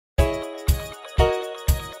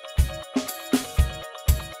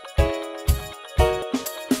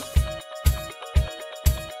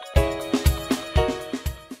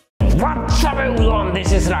up everyone,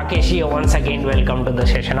 this is Rakesh here once again. Welcome to the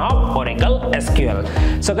session of Oracle SQL.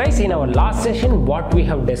 So guys, in our last session what we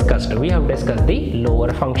have discussed the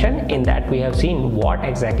lower function. In that we have seen what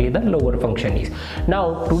exactly the lower function is.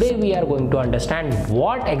 Now today we are going to understand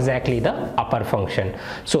what exactly the upper function.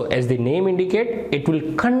 So as the name indicate, it will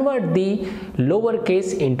convert the lower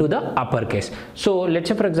case into the upper case. So let's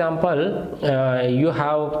say for example you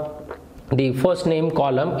have the first name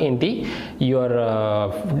column in the your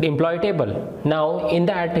employee table. Now in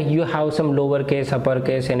that you have some lowercase,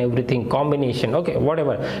 uppercase and everything combination, okay,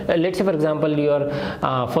 whatever. Let's say for example your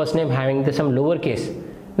first name having some lowercase.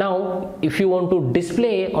 Now if you want to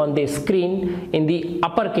display on the screen in the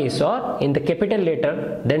uppercase or in the capital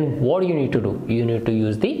letter, then what you need to do? You need to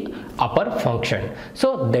use the upper function.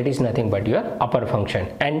 So that is nothing but your upper function.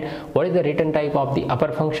 And what is the return type of the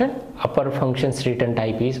upper function? Upper function's return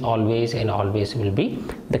type is always and always will be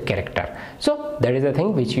the character. So that is the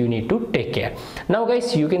thing which you need to take care. Now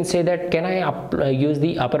guys, you can say that can I use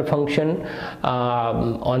the upper function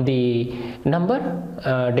on the number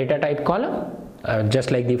data type column? Just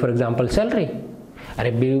like the for example salary.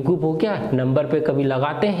 अरे बेवकूफ हो क्या, number पे कभी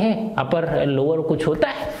लगाते हैं upper lower कुछ होता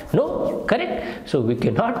है? No, correct. So we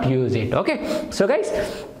can not use it. Okay, so guys,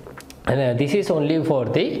 this is only for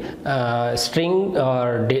the string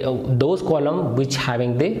or those column which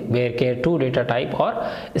having the varchar2 data type or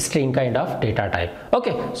string kind of data type.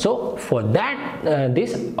 Okay, so for that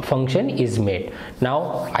this function is made. Now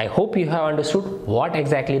I hope you have understood what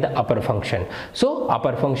exactly the upper function. So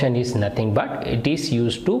upper function is nothing but it is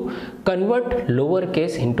used to convert lower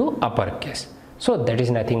case into upper case. So that is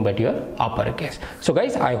nothing but your uppercase. So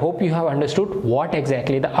guys, I hope you have understood what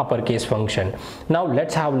exactly the uppercase function. Now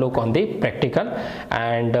let's have a look on the practical,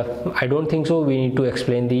 and I don't think so we need to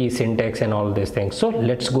explain the syntax and all these things. So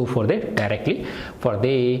let's go for the directly for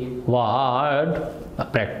the word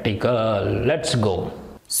practical. Let's go.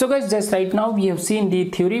 So guys, just right now we have seen the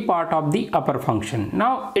theory part of the upper function.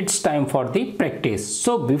 Now it's time for the practice.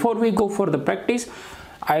 So before we go for the practice,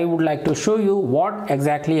 I would like to show you what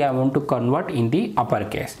exactly I want to convert in the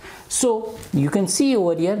uppercase. So you can see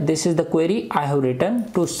over here, this is the query I have written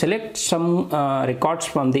to select some records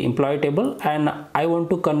from the employee table, and I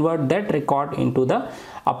want to convert that record into the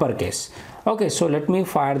uppercase. Okay, so let me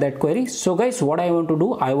fire that query. So guys, what I want to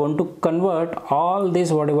do, I want to convert all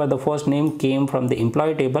this, whatever the first name came from the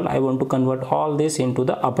employee table, I want to convert all this into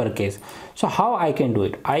the uppercase. So how I can do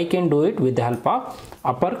it? I can do it with the help of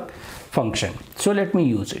upper function. So let me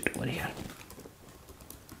use it over here.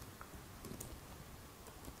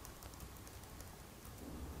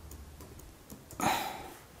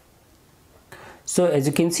 So as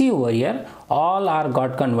you can see over here, all are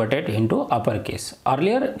got converted into uppercase.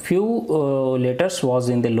 Earlier few letters was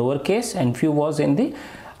in the lower case and few was in the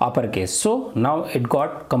uppercase. So now it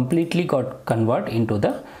got completely got convert into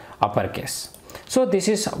the uppercase. So this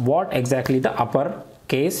is what exactly the upper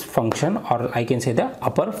case function, or I can say the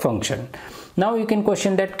upper function. Now you can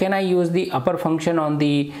question that can I use the upper function on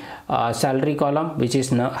the salary column which is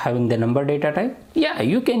having the number data type? Yeah,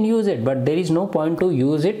 you can use it, but there is no point to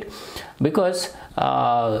use it because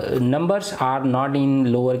numbers are not in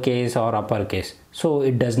lowercase or uppercase, so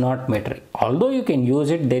it does not matter. Although you can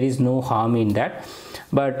use it, there is no harm in that,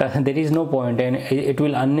 but there is no point, and it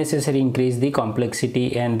will unnecessarily increase the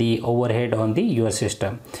complexity and the overhead on the your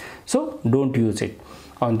system. So don't use it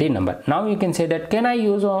on the number. Now you can say that can I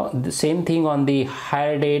use the same thing on the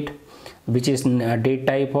hire date, which is date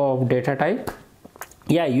type of data type?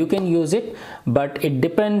 Yeah, you can use it, but it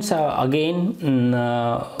depends again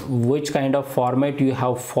which kind of format you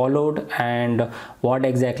have followed and what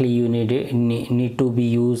exactly you need to be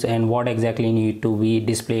used and what exactly need to be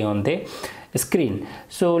displayed on the screen.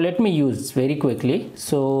 So let me use very quickly.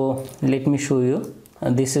 So let me show you.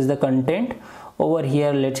 This is the content. Over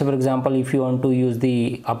here, let's say for example if you want to use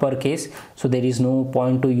the uppercase, so there is no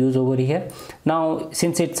point to use over here. Now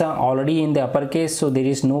since it's already in the uppercase, so there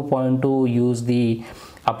is no point to use the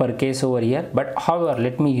uppercase over here. But however,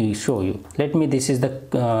 let me show you. This is the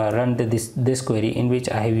run this query in which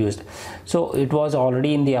I have used. So it was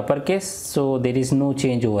already in the uppercase, so there is no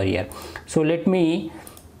change over here. So let me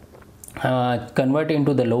convert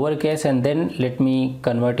into the lower case and then let me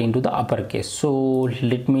convert into the uppercase. So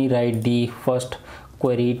let me write the first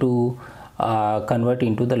query to convert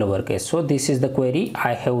into the lower case. So this is the query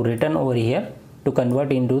I have written over here to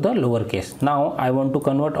convert into the lower case. Now I want to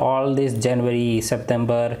convert all this January,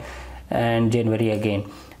 September and January again.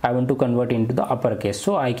 I want to convert into the uppercase,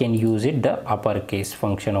 so I can use it the uppercase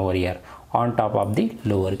function over here on top of the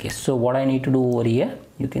lower case. So what I need to do over here,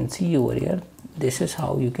 you can see over here, this is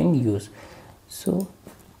how you can use. So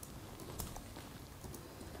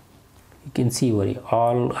You can see over here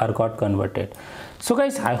all are got converted. So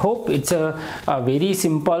guys, I hope it's a very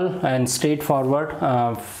simple and straightforward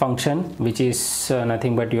function, which is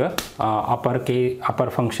nothing but your upper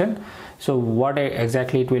function. So what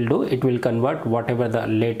exactly it will do, it will convert whatever the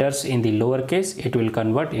letters in the lower case, it will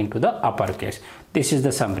convert into the upper case. This is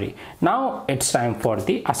the summary. Now it's time for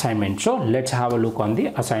the assignment. So let's have a look on the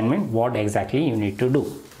assignment, what exactly you need to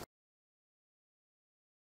do.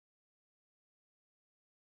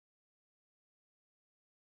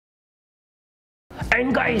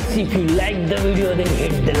 And guys, if you like the video, then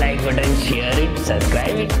hit the like button, share it,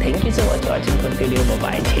 subscribe it. Thank you so much for watching the video. Bye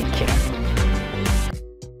bye, take care.